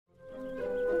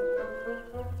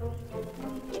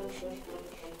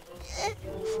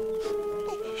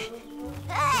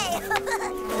Hey!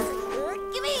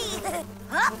 Gimme!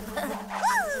 Huh?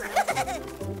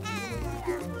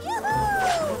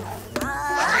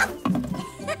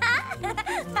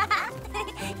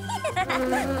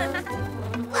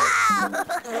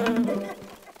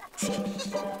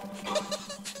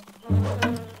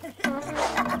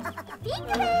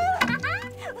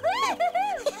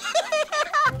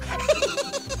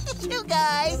 You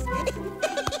guys!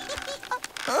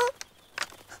 Huh?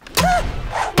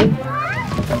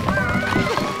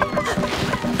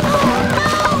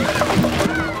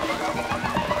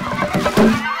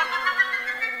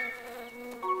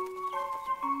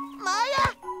 Maya?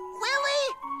 Willy?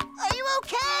 Are you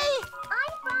okay?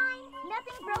 I'm fine.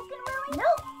 Nothing broken, Willy?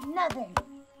 Nope, nothing.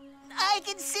 I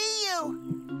can see you.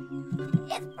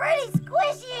 It's pretty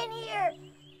squishy in here.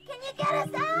 Can you get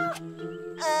us out?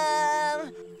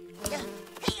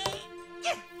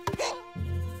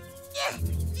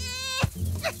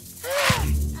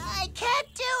 I can't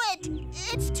do it.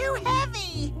 It's too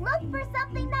heavy. Look for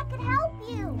something that could help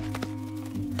you.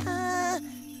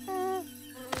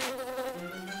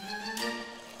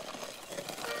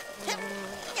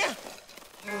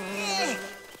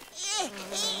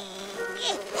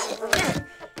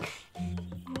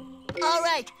 All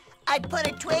right, I put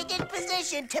a twig in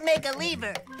position to make a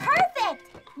lever. Perfect.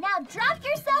 Now drop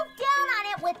yourself down on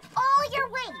it with all your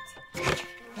weight.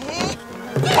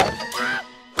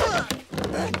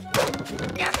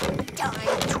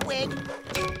 Darn twig.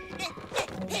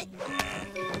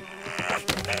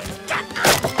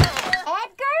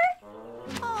 Edgar?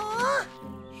 Aw,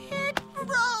 it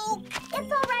broke.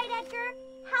 It's all right, Edgar.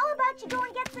 How about you go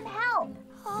and get some help?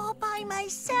 All by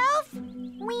myself?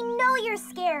 We know you're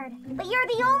scared, but you're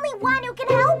the only one who can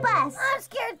help us. I'm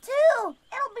scared too.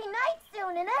 It'll be night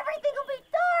soon and everything will be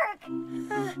dark.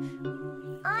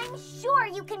 I'm sure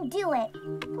you can do it.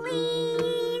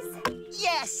 Please?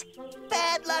 Yes.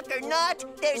 Bad luck or not,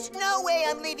 there's no way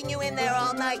I'm leaving you in there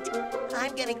all night.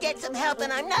 I'm gonna get some help,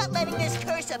 and I'm not letting this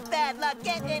curse of bad luck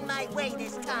get in my way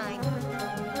this time.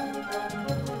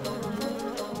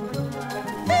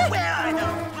 Where are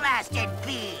those blasted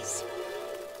bees?